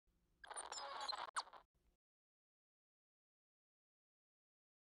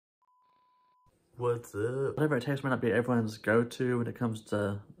What's up? Whatever It Takes might not be everyone's go-to when it comes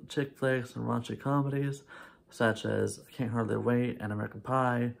to chick flicks and raunchy comedies, such as Can't Hardly Wait and American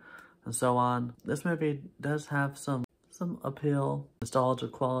Pie, and so on. This movie does have some appeal, nostalgia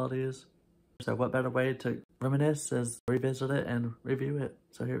qualities. So what better way to reminisce is revisit it and review it.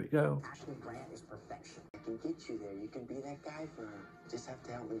 So here we go. Ashley Grant is perfection. I can get you there. You can be that guy for her. Just have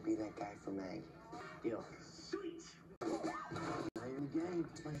to help me be that guy for Meg. Deal. Sweet! Now you're in the game.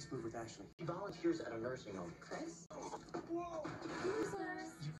 What's my next move with Ashley? She volunteers at a nursing home. Chris? Whoa!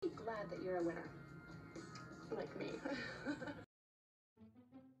 Losers! Be glad that you're a winner. Like me.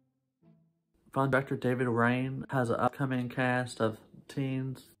 From director David Rain has an upcoming cast of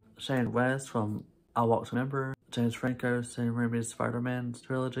teens. Shane West from I'll Walk to Remember, James Franco, Sam Raimi's Spider-Man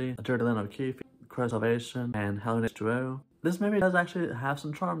trilogy, Jared Lynn O'Keefe, Crow Salvation, and Helen H2O. This movie does actually have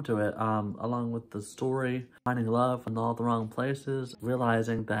some charm to it, along with the story, finding love in all the wrong places,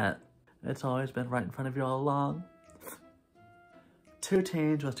 realizing that it's always been right in front of you all along. Two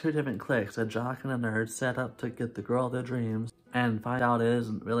teens with two different cliques, a jock and a nerd, set up to get the girl of their dreams and find out it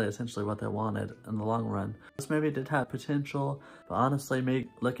isn't really essentially what they wanted in the long run. This movie did have potential, but honestly, me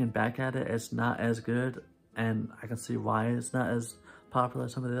looking back at it, it's not as good, and I can see why it's not as popular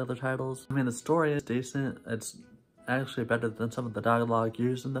as some of the other titles. I mean, the story is decent. It's actually better than some of the dialogue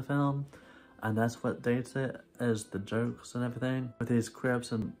used in the film, and that's what dates it, is the jokes and everything. With these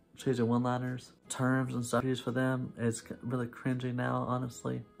quips and cheesy one-liners, terms and stuff used for them, it's really cringy now,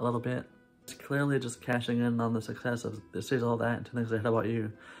 honestly, a little bit. It's clearly just cashing in on the success of This Is All That and 2 Things I Hate About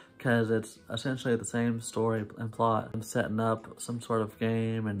You, because it's essentially the same story and plot, and setting up some sort of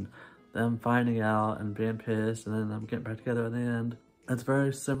game and them finding out and being pissed and then them getting back together at the end. It's a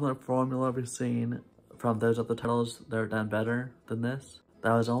very similar formula we've seen from those other titles that are done better than this.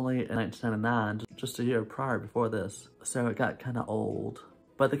 That was only in 1999, just a year prior before this, so it got kind of old.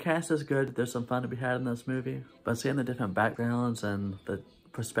 But the cast is good, there's some fun to be had in this movie, but seeing the different backgrounds and the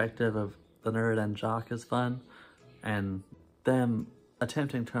perspective of the nerd and jock is fun, and them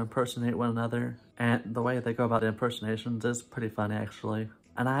attempting to impersonate one another, and the way they go about the impersonations is pretty funny actually.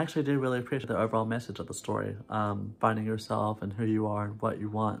 And I actually do really appreciate the overall message of the story, finding yourself and who you are and what you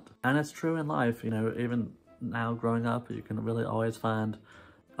want. And it's true in life, you know, even now growing up, you can really always find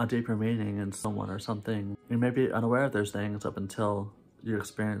a deeper meaning in someone or something. You may be unaware of those things up until you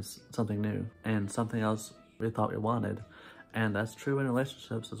experience something new and something else we thought we wanted. And that's true in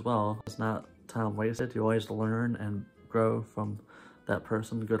relationships as well. It's not time wasted. You always learn and grow from that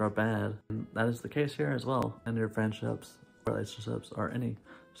person, good or bad. And that is the case here as well in your friendships, relationships, or any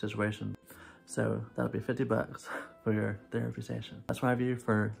situation. So that'll be $50 for your therapy session. That's my review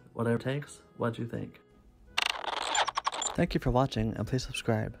for Whatever It Takes. What do you think? Thank you for watching, and please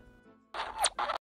subscribe.